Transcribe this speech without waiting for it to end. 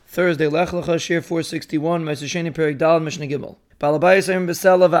Thursday, Lech Lecha, Shir 461, Meiser Sheni Perek Dal, Mishnah Gimel. Balabayis Erim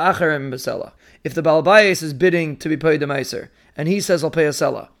Besela v'Achar Erim Besela. If the Balabayis is bidding to be paid the Meiser, and he says, I'll pay a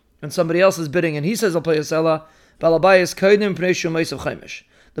Sela, and somebody else is bidding, and he says, I'll pay a Sela, Balabayis Kaidim Pnei Meisav Chaimish.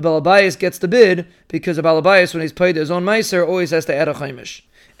 The Balabayis gets the bid, because the Balabayis, when he's paid his own Meiser, always has to add a Chaimish.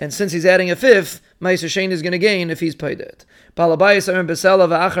 And since he's adding a fifth, Meiser Sheni is going to gain if he's paid it. Balabayis Erim Besela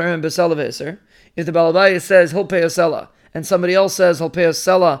v'Achar Erim Besela v'Iser. If the Balabayis says, he'll pay a Sela, and somebody else says he'll pay a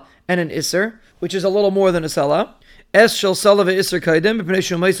Sela and an Isser, which is a little more than a Sela. Es shel Sela ve'Isser kaidim b'pnei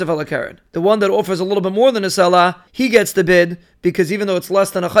shu meisav ala karen. The one that offers a little bit more than a Sela, he gets the bid, because even though it's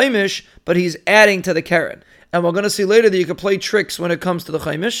less than a Chaimish, but he's adding to the karen. And we're going to see later that you can play tricks when it comes to the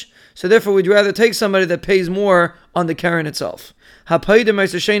Chaimish, so therefore we'd rather take somebody that pays more on the karen itself. Ha'paidim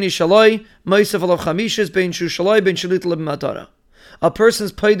meisav sheni shaloi, meisav ala chamishis bein shu shaloi bein shalit l'b'matara. A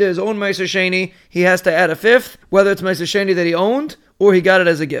person's paid his own Meiser Sheni, he has to add a fifth, whether it's Meiser Sheni that he owned, or he got it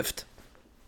as a gift.